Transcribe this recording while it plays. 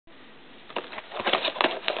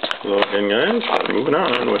Hello again, guys. We're moving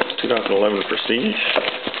on with 2011 Prestige.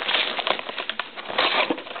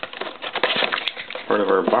 Part of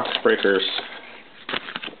our Boxbreakers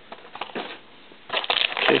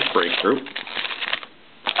case break group.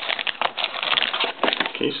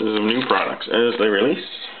 Cases of new products as they release.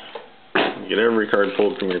 You get every card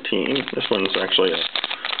pulled from your team. This one's actually a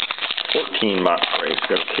 14 box break. It's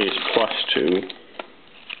got a case plus 2.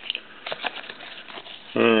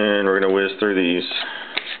 And we're going to whiz through these.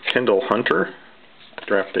 Kendall Hunter,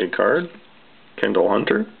 draft day card. Kendall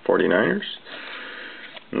Hunter, 49ers.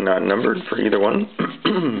 Not numbered for either one.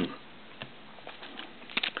 So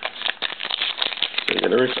you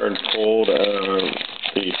get every card pulled.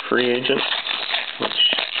 The free agent, which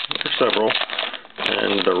there are several,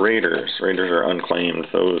 and the Raiders. Raiders are unclaimed.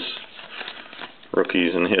 Those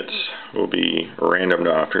rookies and hits will be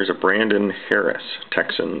randomed off. Here's a Brandon Harris,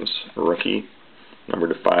 Texans rookie. Number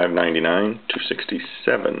to 599,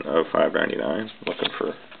 267 of 599. Looking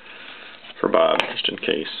for Bob, just in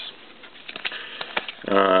case.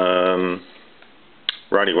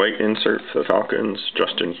 Roddy White insert for the Falcons.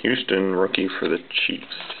 Justin Houston, rookie for the Chiefs.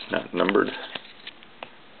 Not numbered.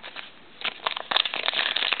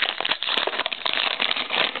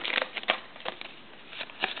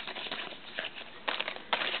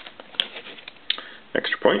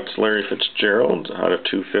 Extra points, Larry Fitzgerald out of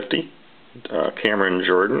 250. Cameron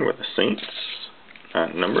Jordan with the Saints,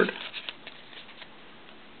 not numbered.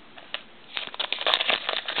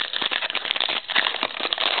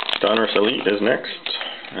 Donruss Elite is next.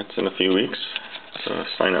 That's in a few weeks. So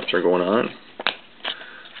sign-ups are going on.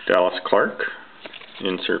 Dallas Clark,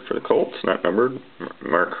 insert for the Colts, not numbered.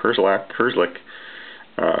 Mark Herzlich,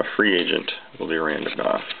 free agent, will be randomed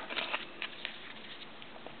off.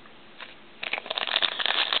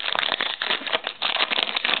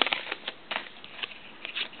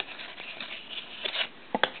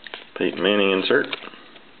 Peyton Manning insert.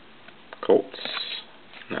 Colts,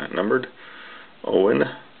 not numbered. Owen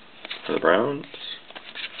for the Browns,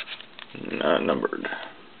 not numbered.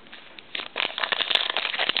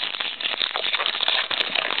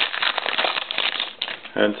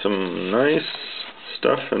 Had some nice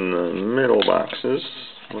stuff in the middle boxes.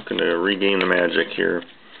 Looking to regain the magic here.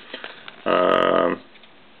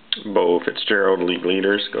 Bo Fitzgerald, league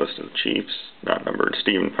leaders, goes to the Chiefs, not numbered.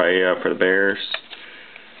 Stephen Paella for the Bears,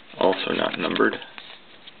 also not numbered.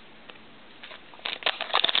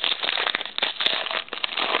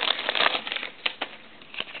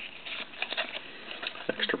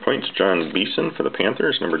 Extra points, John Beeson for the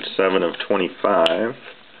Panthers, numbered 7 of 25.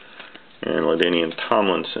 And LaDainian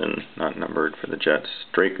Tomlinson, not numbered, for the Jets.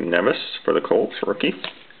 Drake Nevis for the Colts, rookie.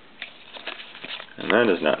 And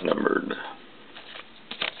that is not numbered.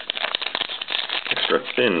 Extra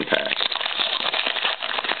thin pack.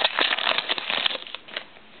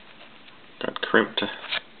 Got crimped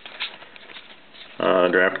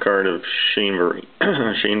draft card of Shane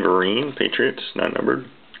Vereen, Patriots, not numbered.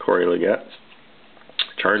 Corey Liggett,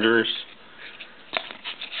 Chargers,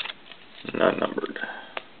 not numbered.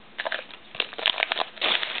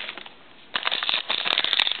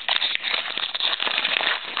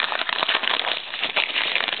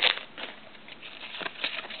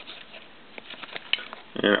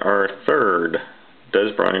 And our third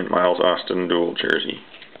Dez Bryant, Miles Austin dual jersey.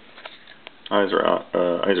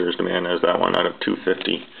 Iser's demand has that one out of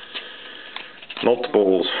 250.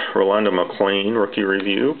 Multiples, Rolando McClain, rookie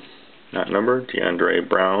review, not numbered. DeAndre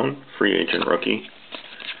Brown, free agent rookie,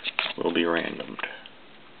 will be randomed.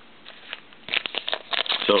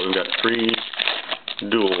 So we've got 3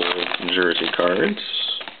 dual jersey cards,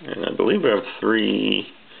 and I believe we have 3.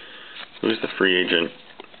 Who's the free agent?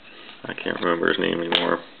 I can't remember his name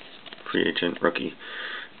anymore. Free agent rookie.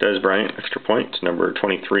 Dez Bryant, extra points, number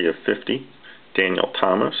 23 of 50. Daniel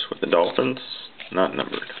Thomas with the Dolphins, not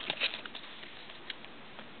numbered.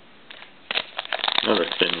 Another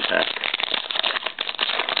thin pack.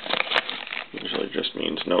 Usually just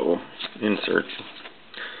means no insert.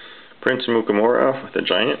 Prince Mukamura with the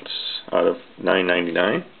Giants, out of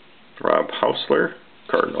 999. Rob Hausler,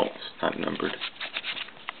 Cardinals, not numbered.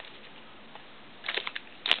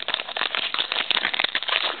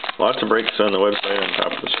 Lots of breaks on the website on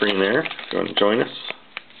top of the screen there, if you want to join us.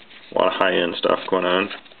 A lot of high-end stuff going on.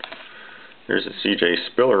 There's a CJ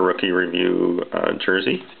Spiller rookie review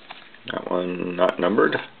jersey. That one not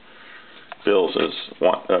numbered. Bills is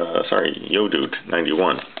Yodude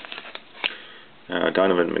 91.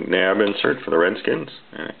 Donovan McNabb insert for the Redskins,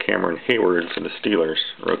 and Cameron Hayward for the Steelers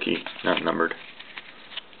rookie, not numbered.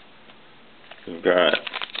 We've got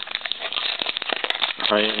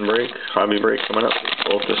high-end break, hobby break coming up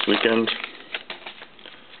both this weekend.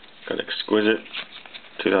 Got Exquisite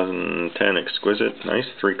 2010 Exquisite, nice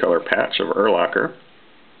 3-color patch of Urlacher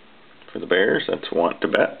for the Bears. That's Want to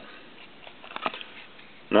Bet.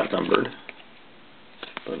 Not numbered,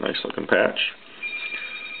 but a nice looking patch.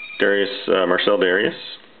 Marcel Darius,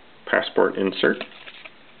 Passport insert.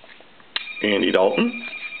 Andy Dalton,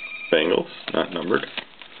 Bengals, not numbered.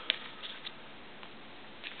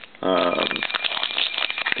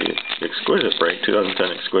 The Exquisite break,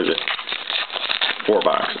 2010 Exquisite, 4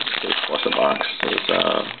 boxes, plus a box is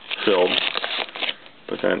filled,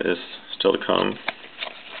 but that is still to come.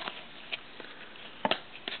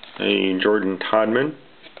 A Jordan Todman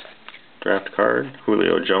draft card,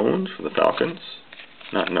 Julio Jones for the Falcons,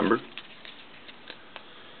 not numbered.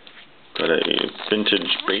 Got a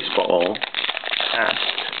vintage baseball past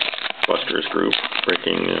Busters group,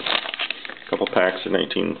 breaking a couple packs of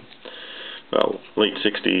late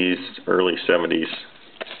 60s, early 70s.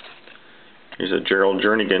 Here's a Gerald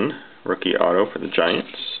Jernigan rookie auto for the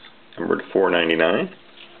Giants, numbered 499.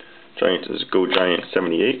 Giants is Go Giants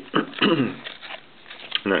 78. And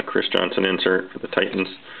then Chris Johnson insert for the Titans,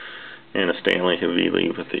 and a Stanley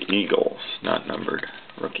Havili with the Eagles, not numbered,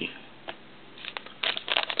 rookie.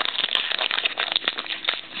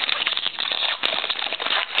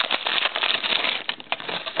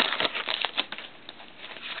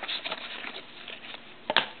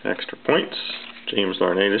 Extra points, James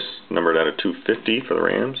Laurinaitis, numbered out of 250 for the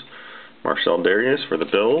Rams. Marcel Darius for the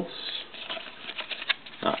Bills,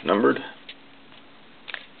 not numbered.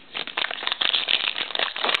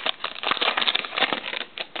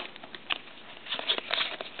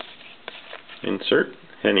 Insert,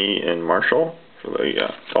 Henny and Marshall for the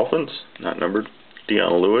Dolphins, not numbered.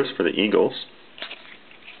 Dion Lewis for the Eagles,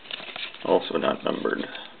 also not numbered.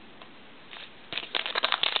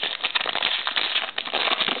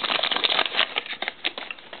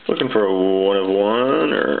 Looking for a 1 of 1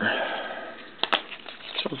 or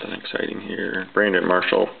something exciting here. Brandon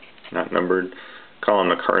Marshall, not numbered. Colin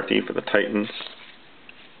McCarthy for the Titans,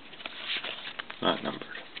 not numbered.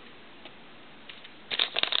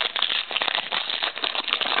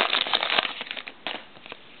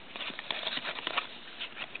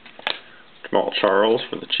 Jamal Charles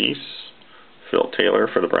for the Chiefs. Phil Taylor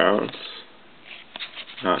for the Browns,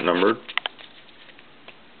 not numbered.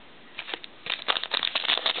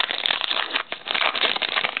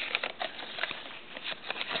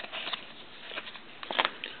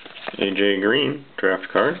 AJ Green, draft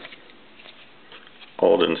card.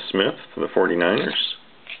 Alden Smith for the 49ers,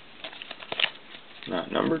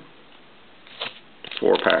 not numbered.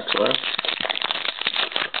 4 packs left.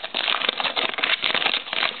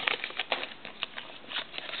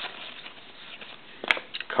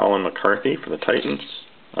 Colin McCarthy for the Titans,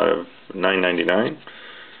 out of $9.99.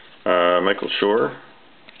 Michael Shore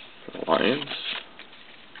for the Lions,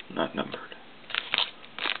 not numbered.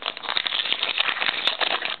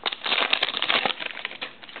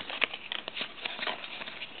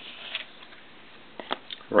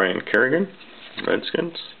 Ryan Kerrigan,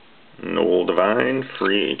 Redskins. Noel Devine,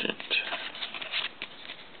 free agent.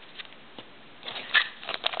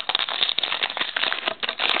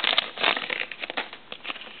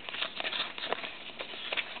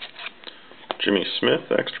 Jimmy Smith,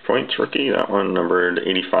 extra points rookie. That one numbered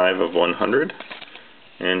 85 of 100.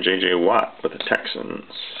 And J.J. Watt with the Texans,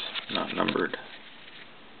 not numbered.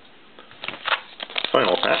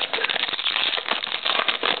 Final pack.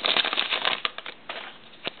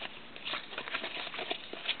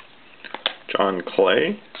 John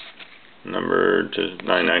Clay, numbered to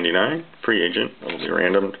 $9.99, free agent, that will be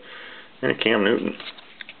randomed, and a Cam Newton.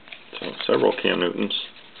 So several Cam Newtons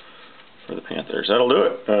for the Panthers. That'll do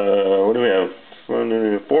it. What do we have?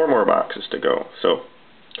 4 more boxes to go. So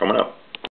coming up.